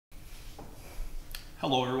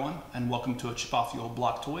Hello everyone, and welcome to a Chip Off the Old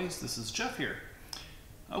Block Toys. This is Jeff here.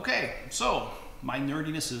 Okay, so my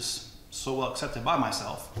nerdiness is so well accepted by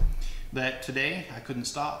myself that today I couldn't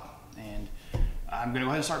stop, and I'm gonna go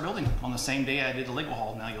ahead and start building on the same day I did the Lego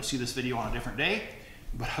haul. Now you'll see this video on a different day,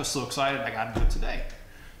 but I was so excited I gotta do it today.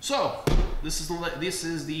 So this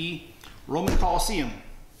is the Roman Colosseum,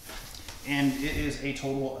 and it is a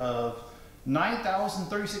total of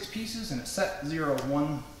 9,036 pieces, and it's set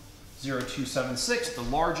 010276, the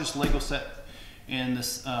largest Lego set in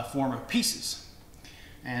this form of pieces.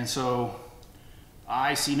 And so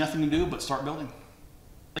I see nothing to do but start building.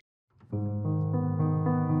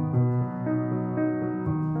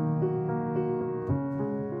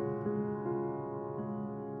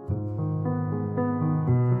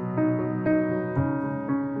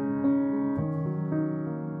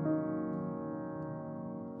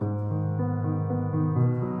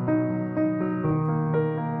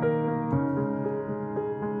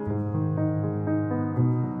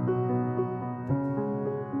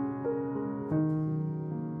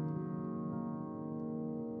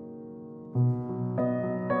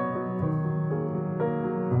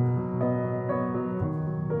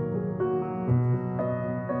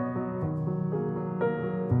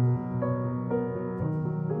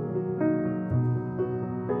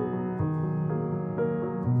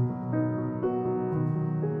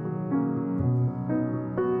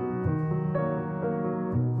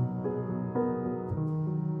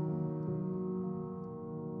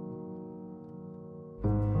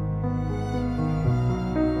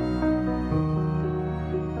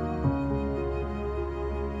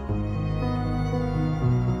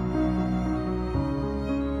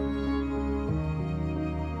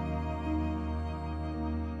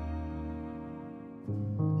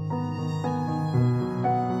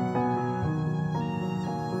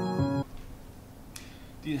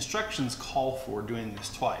 The instructions call for doing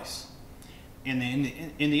this twice. In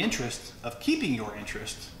the interest of keeping your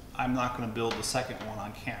interest, I'm not going to build the second one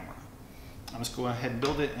on camera. I'm just going ahead and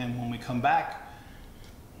build it, and when we come back,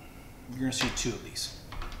 you're going to see two of these.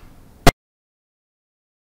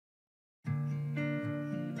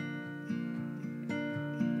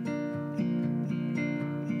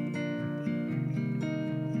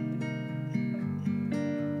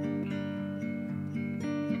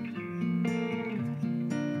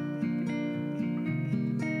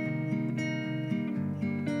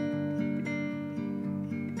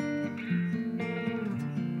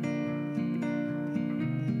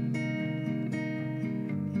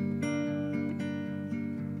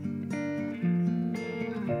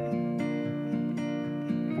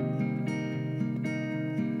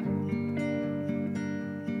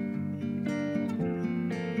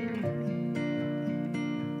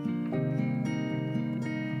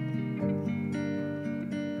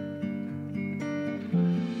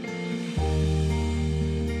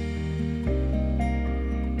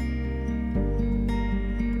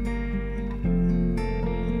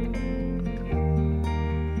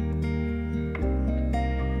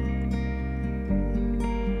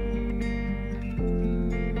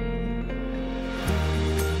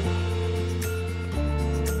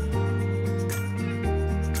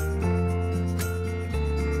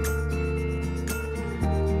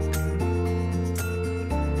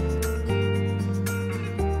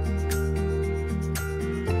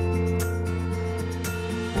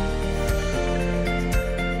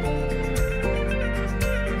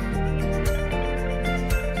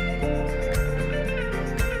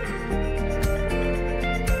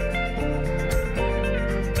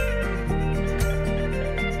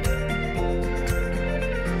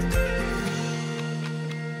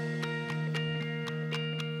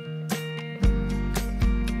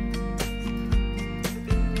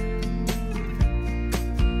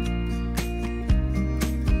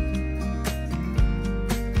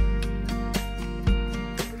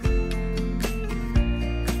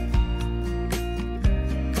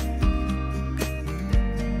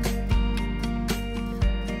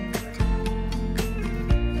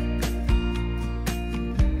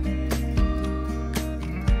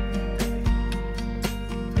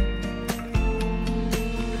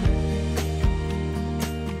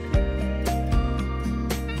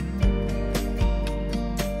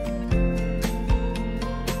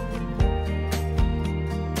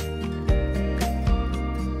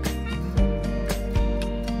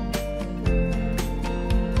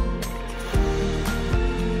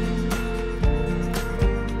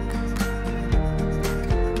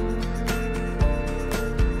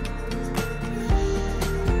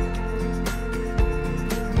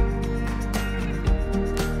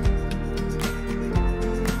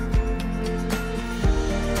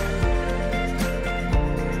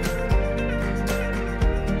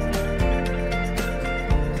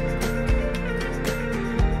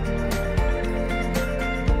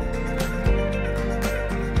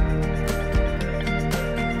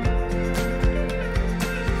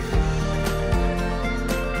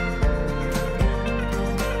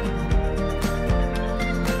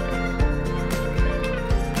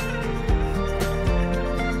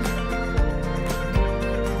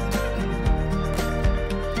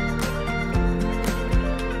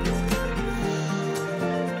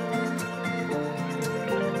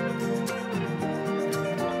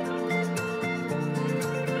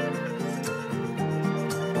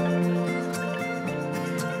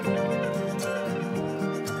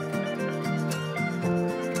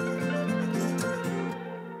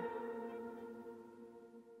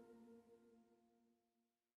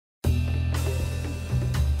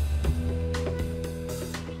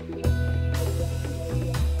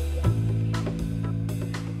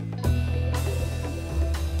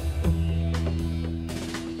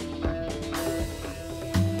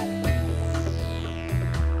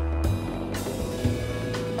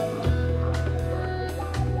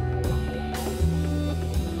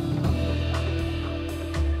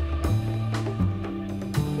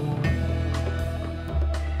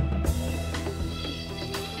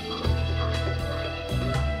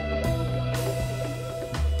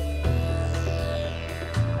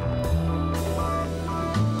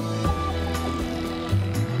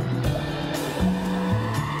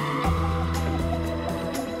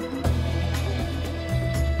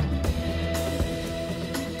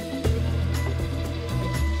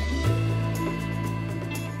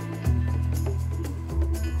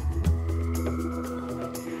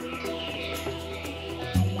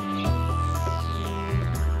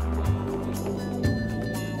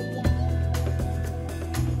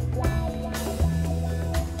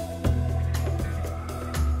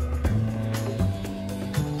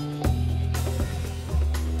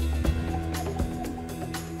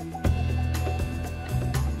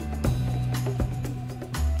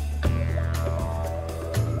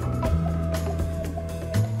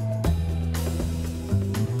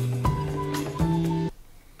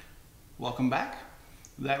 welcome back.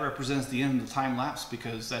 That represents the end of the time lapse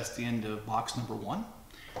because that's the end of box number 1.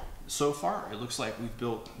 So far, it looks like we've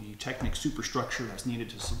built the Technic superstructure that's needed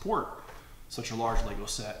to support such a large Lego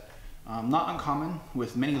set. Not uncommon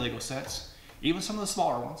with many Lego sets, even some of the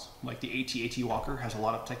smaller ones, like the AT-AT Walker has a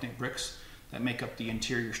lot of Technic bricks that make up the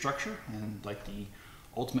interior structure, and like the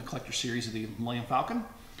Ultimate Collector series of the Millennium Falcon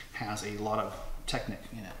has a lot of Technic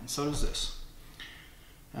in it, and so does this.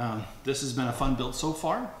 This has been a fun build so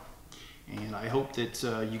far, and I hope that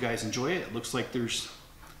you guys enjoy it. It looks like there's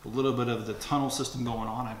a little bit of the tunnel system going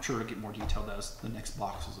on. I'm sure it'll get more detailed as the next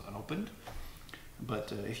box is unopened.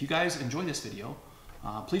 But if you guys enjoy this video,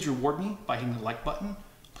 please reward me by hitting the like button.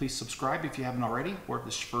 Please subscribe if you haven't already, or if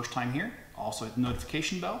this is your first time here. Also hit the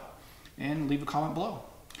notification bell and leave a comment below.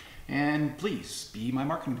 And please be my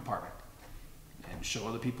marketing department and show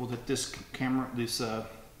other people that this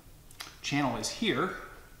channel is here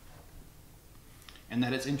and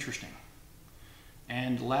that it's interesting.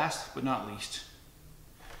 And last but not least,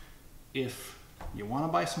 if you want to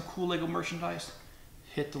buy some cool Lego merchandise,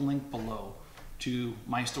 hit the link below to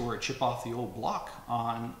my store at Chip Off the Old Block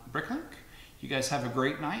on Bricklink. You guys have a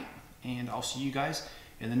great night, and I'll see you guys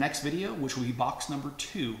in the next video, which will be box number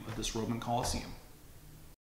 2 of this Roman Colosseum.